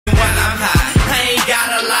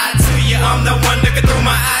through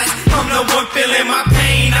my eyes. I'm the one feeling my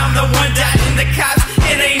pain. I'm the one dodging the cops.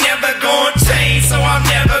 It ain't never gonna change, so I'm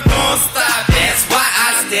never gonna stop. That's why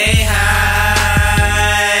I stay high.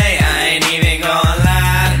 I ain't even gonna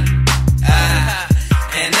lie.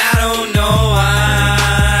 And I don't know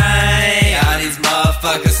why all these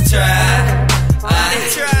motherfuckers try.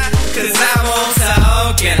 Cause I won't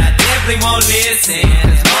talk and I definitely won't listen.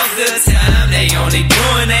 Cause most of the time they only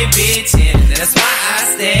doing they bitchin'. That's why I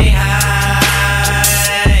stay high.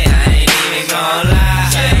 I ain't even gonna lie.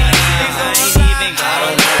 I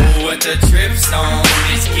don't know what the trip's on.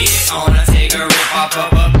 Just get on. I take a rip off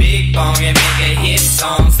of a big bong and make a hit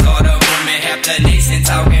song. Start a room and have the nation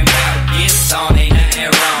talking about get song. Ain't nothing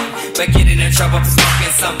wrong, but getting in trouble for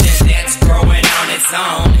smoking something that's growing on its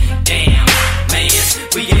own. Damn, man,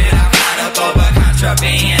 we get all caught up over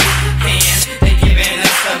contraband. And they giving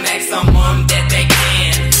us the maximum that they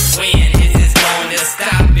can. When is this going to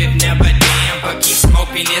stop? If never, damn, but keep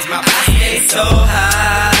smoking is my plan. I stay so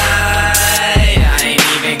high, I ain't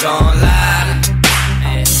even gonna lie.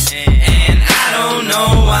 And I don't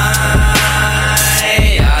know why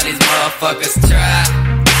all these motherfuckers try.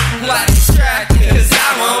 Why try? Cause I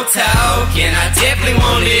won't talk and I definitely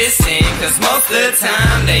won't listen. Cause most of the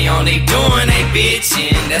time they only doing they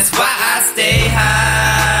bitchin'. That's why I stay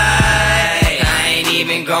high. I ain't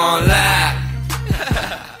even gonna lie.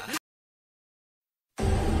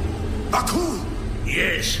 Aku!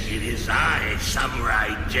 Yes, it is I,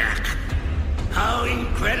 Samurai Jack. How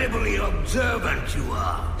incredibly observant you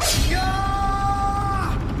are.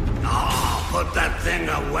 Oh, put that thing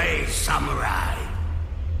away, Samurai.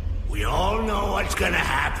 We all know what's gonna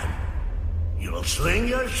happen. You'll swing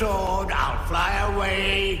your sword, I'll fly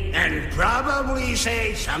away, and probably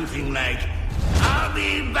say something like, I'll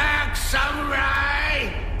be back, Samurai!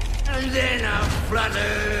 And then I'll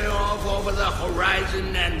flutter off over the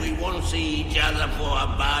horizon and we won't see each other for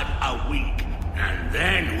about a week. And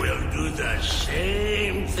then we'll do the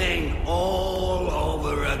same thing all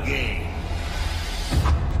over again.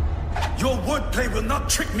 Your wordplay will not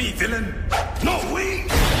trick me, villain. No, we...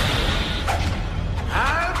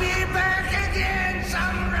 I'll be back again,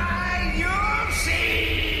 Samurai, you'll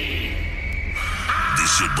see! This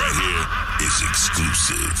shit right here is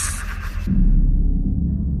exclusive.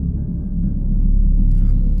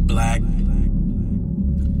 Black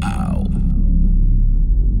out.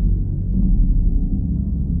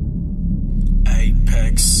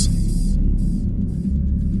 Apex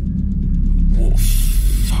Wolf.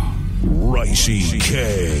 Ricey K,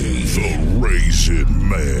 the Raisin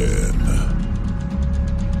Man.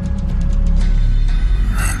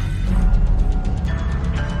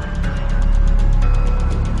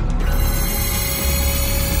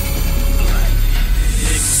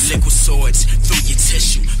 Liquid swords through your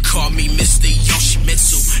tissue. Call me Mr.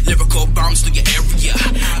 Yoshimitsu. Lyrical bombs through your area.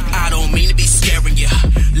 I don't mean to be scaring you.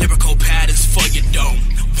 Lyrical patterns for your dome.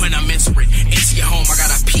 When I'm entering into your home, I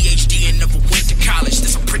got a PhD and never went to college.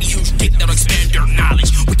 That's a pretty huge dick that'll expand your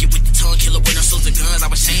knowledge. Wicked with the tongue, killer with no souls and guns.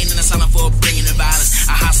 I was chained in the silent for bringing the violence.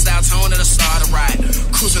 A hostile tone that'll start a riot.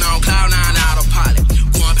 Cruising on cloud 9 autopilot.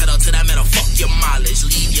 One pedal to that metal, fuck your mileage.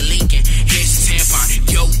 Leave you leaking. Here's your tampon.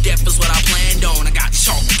 Yo, death is what I planned on. I got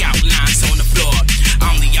chalk outlines on the floor.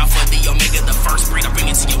 I'm the alpha, the omega, the first breed. I bring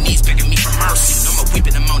it to your knees, begging me for mercy. I'm a weep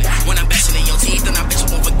in the morning. When I'm bashing in your teeth, then I bet you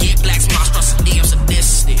won't forget Black's monstrosity. I'm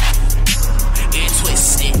sadistic and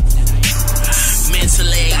twisted,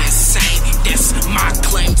 mentally insane. That's my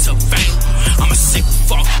claim to fame. I'm a sick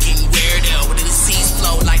fucking weirdo with a disease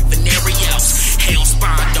flow like venereals. Hell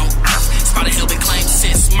spawned on earth. Spider Hill been claimed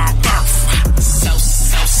since my birth. So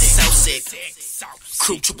sick.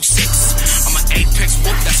 Crew 666. I'm an Apex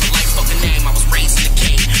Wolf, that's a life fucking name. I was raised in the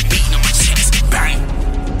cave, beating on my chest. Bang.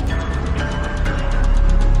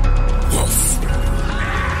 Wolf.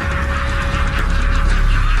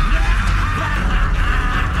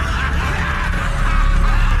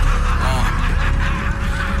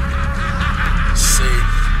 See,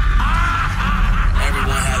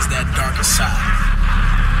 everyone has that darker side.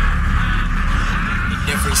 The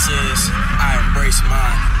difference is I embrace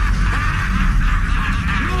mine.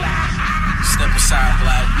 Step aside,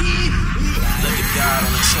 Black. Look at God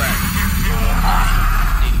on the track.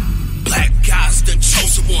 Black God's the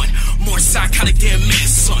chosen one. More psychotic than man,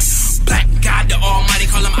 son. Black God the Almighty,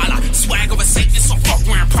 call him Allah. Swag over Satan, so fuck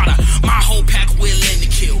wearing Prada. My whole pack willing to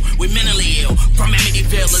kill. We're mentally ill from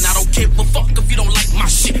Amityville, and I don't give a fuck if you don't like my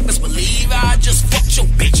shit. Best believe I just fucked your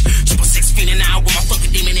bitch. 666 feet an hour with my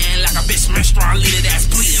fucking demon in like a bitch. Man, strong leader that's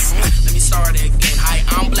bleeding. Let me start again. Hi,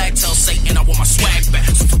 I'm Black, tell Satan I want my swag back.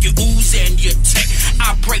 So fuck your ooze and your tech.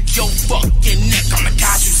 I break your fucking neck. I'm the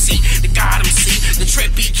God you see, the God MC, the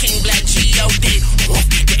trippy King Black G.O.D.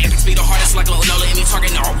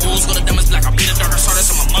 target, now rules. Go to them, it's black, I'll be the darkest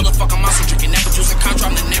artist. I'm a motherfucking monster, drinking apple juice and contra.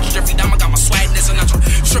 I'm the next Jeffrey Dahmer, got my swag, this and natural.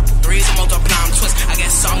 Triple threes, I'm multiply, I'm twist. I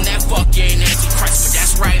guess I'm that fuck, you ain't antichrist, but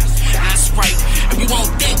that's right, that's right. If you won't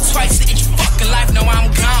think twice to end your fucking life, no, I'm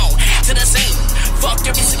gone. To the same, fuck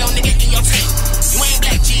every single nigga in your team. You ain't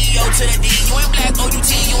black G-O to the D, you ain't black O-U-T,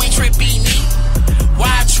 you ain't tripping me. Why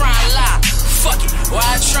I try and lie? Fuck it, why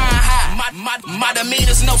I try and hide? My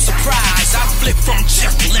demeanor's no surprise. I flip from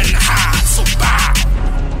Jekyll and Hyde, so bye.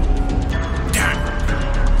 Damn.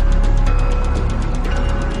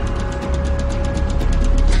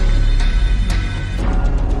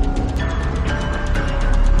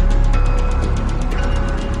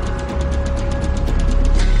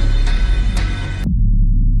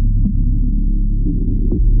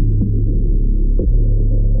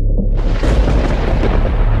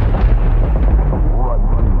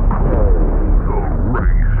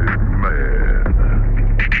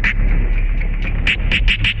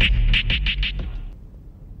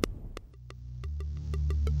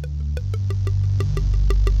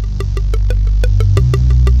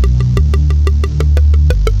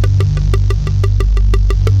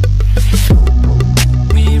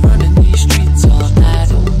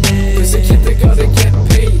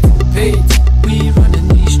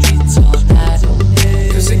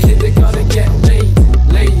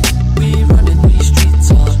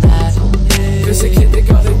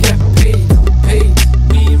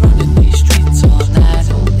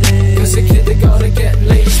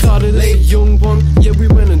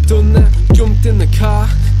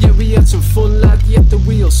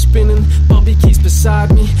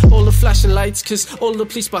 Cause all the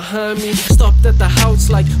police behind me stopped at the house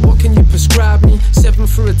like, what can you prescribe me? 7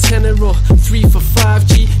 for a tenner or 3 for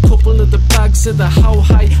 5G. Couple of the bags of the how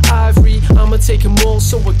high ivory. I'ma take them all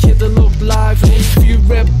so a kid that look lively. Few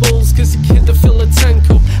Red Bulls cause a kid to fill a tank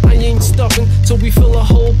up. I ain't stopping till we fill a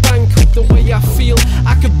whole bank up. The way I feel,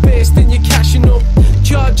 I could burst in your cashing up.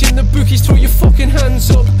 Charging the bookies, throw your fucking hands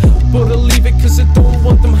up. But I'll leave it cause I don't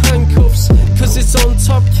want them handcuffs. Cause it's on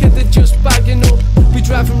top, kid, they're just bagging up. We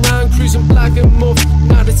driving round, cruising black and muff.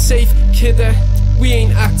 Now it's safe, kid, we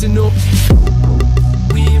ain't acting up.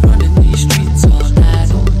 We running these streets all night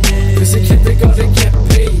on day. Cause a kid, they gotta get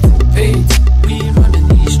paid. We running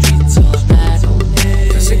these streets all night on day.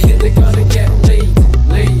 Cause a kid, they gotta get laid.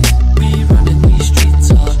 We running these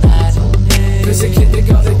streets all night on day. Cause a kid, they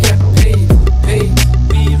gotta get paid.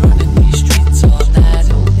 We running these streets all night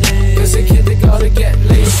on day. Cause a kid, they gotta get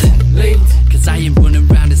laid. Cause I ain't running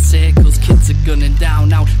round in circles, kids are gunning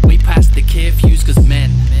down out way past the curfews. Cause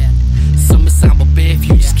men, summer sound but bare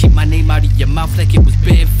few. Just keep my name out of your mouth like it was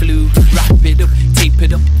bear flu. Wrap it up, tape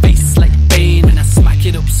it up, face like Bane. And I smack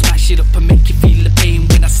it up, smash it up and make you feel the pain.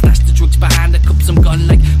 When I snatch the drugs behind the cups, I'm gone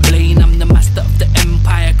like Blaine. I'm the master of the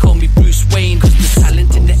empire, call me Bruce Wayne. Cause the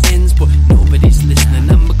talent in the ends, but nobody's listening.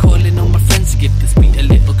 I'm calling on my friends to give this beat a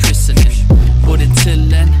little christening. But until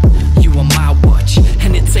then, you on my watch.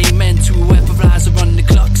 And it's amen to whoever eyes are on the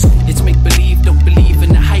clocks. It's make believe, don't believe in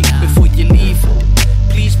the hype before you leave.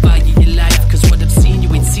 Please value your life, cause what I've seen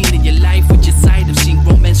you ain't seen in your life. With your side, I've seen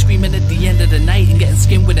grown men screaming at the end of the night and getting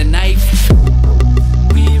skinned with a knife.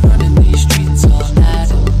 We running these streets all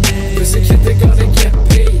night all day. Cause a kid, they gotta get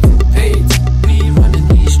paid. We running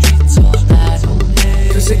these streets all night all day.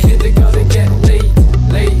 Cause a kid, they gotta get laid.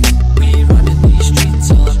 We running these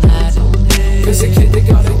streets all night all day. Cause a kid, they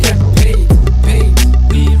gotta get paid.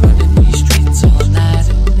 We running these streets all night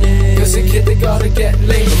all day. Cause a kid, they gotta get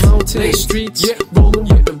laid. I'm out in the streets, rolling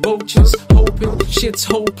with the vultures, hoping shit's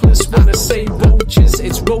hopeless. When I say roaches,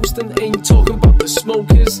 it's roasting, ain't talking about the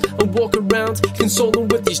smokers. I walk around, consoling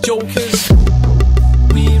with these jokers.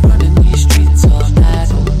 We running these streets all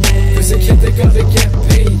night all day. Cause a kid, they gotta get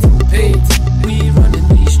paid. We running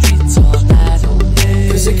these streets all night all day.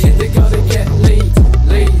 Cause a kid, they gotta get laid.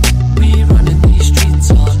 We running these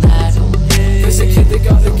streets all night all day. Cause a kid, they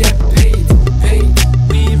gotta get paid.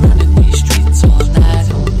 We running these streets all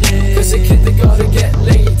night all day. Cause a kid, they gotta get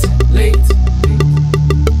laid.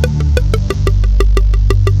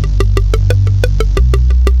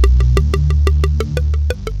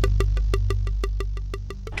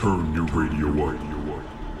 Turn your radio up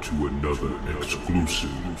to another exclusive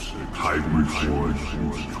Hybrid One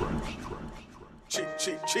track.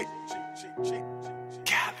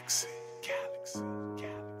 Galaxy.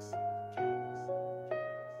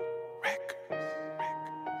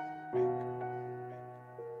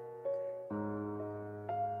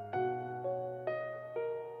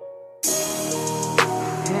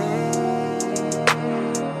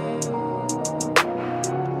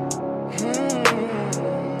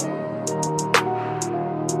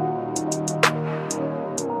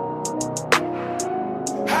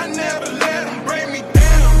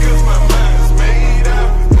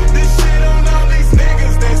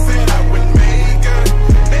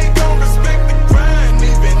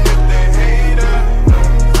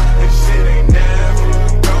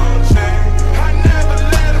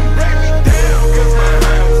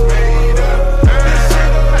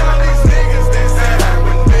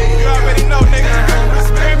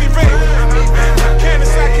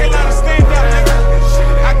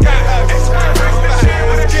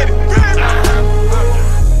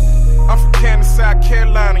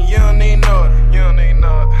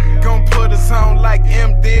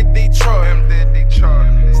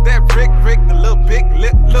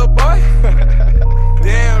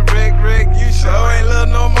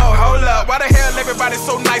 everybody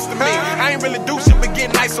so nice to me. I ain't really do shit but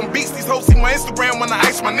get nice on beats. These hoes see my Instagram when I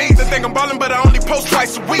ice my knees. They think I'm ballin', but I only post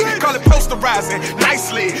twice a week. Call it posterizing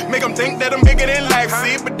nicely. Make them think that I'm bigger than life,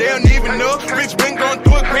 see, but they don't even know. Rich been going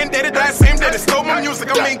through it, granddaddy died, same day they stole my music.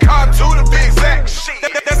 I mean, car 2 to be exact.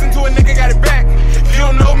 That's into a nigga, got it back. If you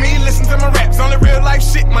don't know me, listen to my raps. Only real life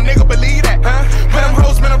shit, my nigga believe that, huh? But I'm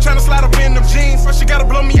hoes, man, I'm tryna slide up in them jeans. First, she gotta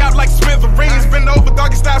blow me out like smithereens. Bend over,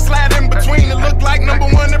 doggy style, slide in between. It look like number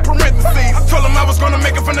 1 in parentheses. I told him I was gonna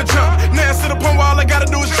make it from the jump. Now I sit up on where all I gotta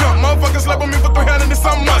do is jump. Motherfuckers slept on me for 300 and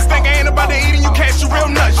something months. Think I ain't about to eat and you cash, you real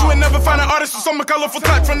nuts. You ain't never find an artist with so much colorful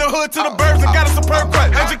touch. From the hood to the burbs and got a superb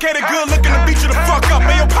cut. Educated, good looking to beat you the fuck up.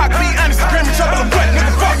 Hey, yo, Pac, be honest, Grammy trouble and what,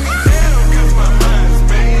 nigga, fuck me.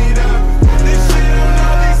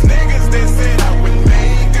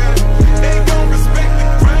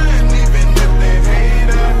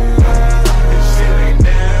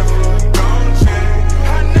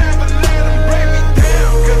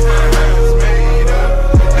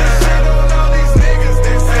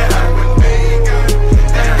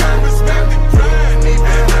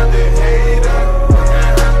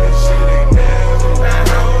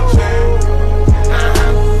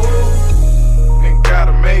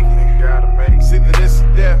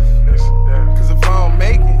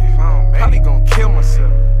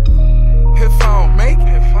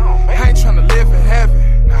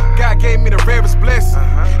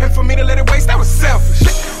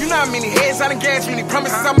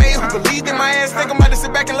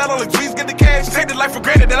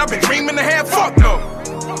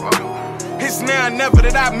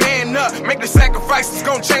 It's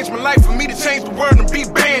gonna change my life for me to change the world and be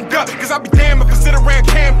banned up. Cause I be damned if I sit around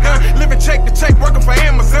Cam done. Living check to check, working for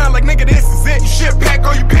Amazon. Like nigga, this is it. You shit pack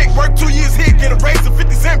or you pick. Work 2 years here, get a raise of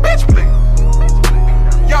 50 cent, bitch, please.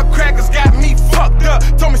 Y'all crackers got me fucked up.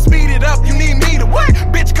 Told me speed it up, you need me to what?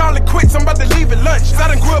 Bitch, call it quits, I'm about to leave at lunch. I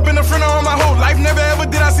done grew up in the front all my whole life. Never ever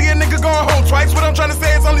did I see a nigga going home twice. What I'm trying to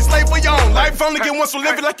say is only slave for your own life. Only get one, so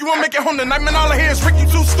live it like you won't make it home tonight. Man, all I hear is Rick, you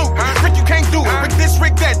too stupid. Rick, you can't do it. Rick this,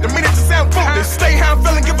 Rick that. The minute you sound foolish. Stay how I'm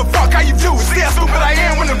feeling, give a fuck how you view it. See how stupid I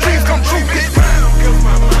am when the dreams come true, bitch. Cause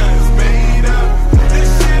my mind's made up. This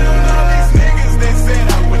shit on all these niggas that said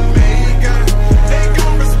I would make up. They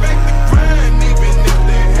gon' respect the grind, even if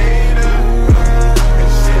they hate us.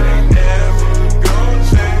 This shit ain't never gon'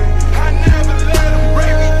 change. I never let them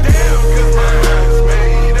break me down, cause my mind's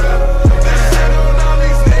made up. This shit on all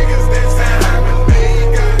these niggas that said I would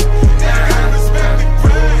make up. They gon' respect the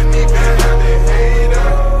grind, even if they hate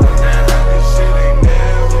us. This shit ain't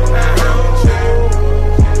never gon' change.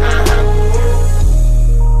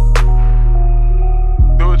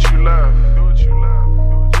 Do what you love. Do what you love.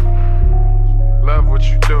 Love what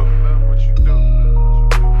you do. Love what you do.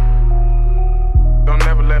 Don't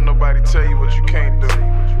never let nobody tell you what you can't do.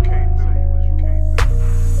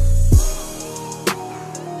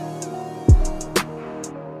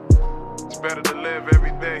 It's better to live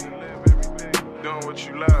every day doing what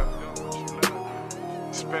you love.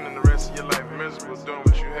 Spending the rest of your life miserable doing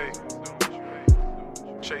what you hate.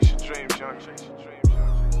 Chase your dreams, young.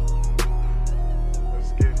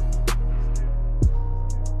 Let's get it.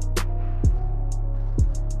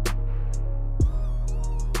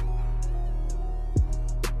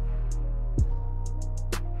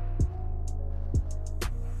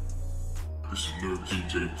 This is Nerve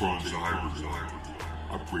DJ Thingz Hybrid.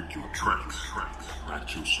 I break your tracks,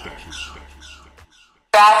 not your stacks.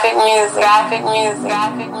 Graphic music, graphic music,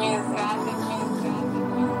 graphic music, graphic music.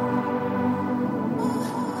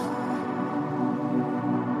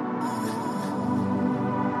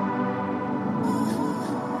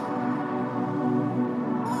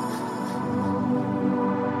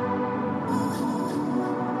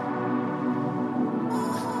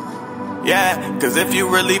 Yeah, cause if you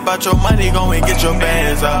really bout your money, go and get your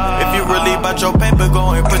bands up. If you really bout your paper,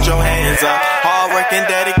 go and put your hands up. Hard work and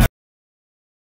dedication.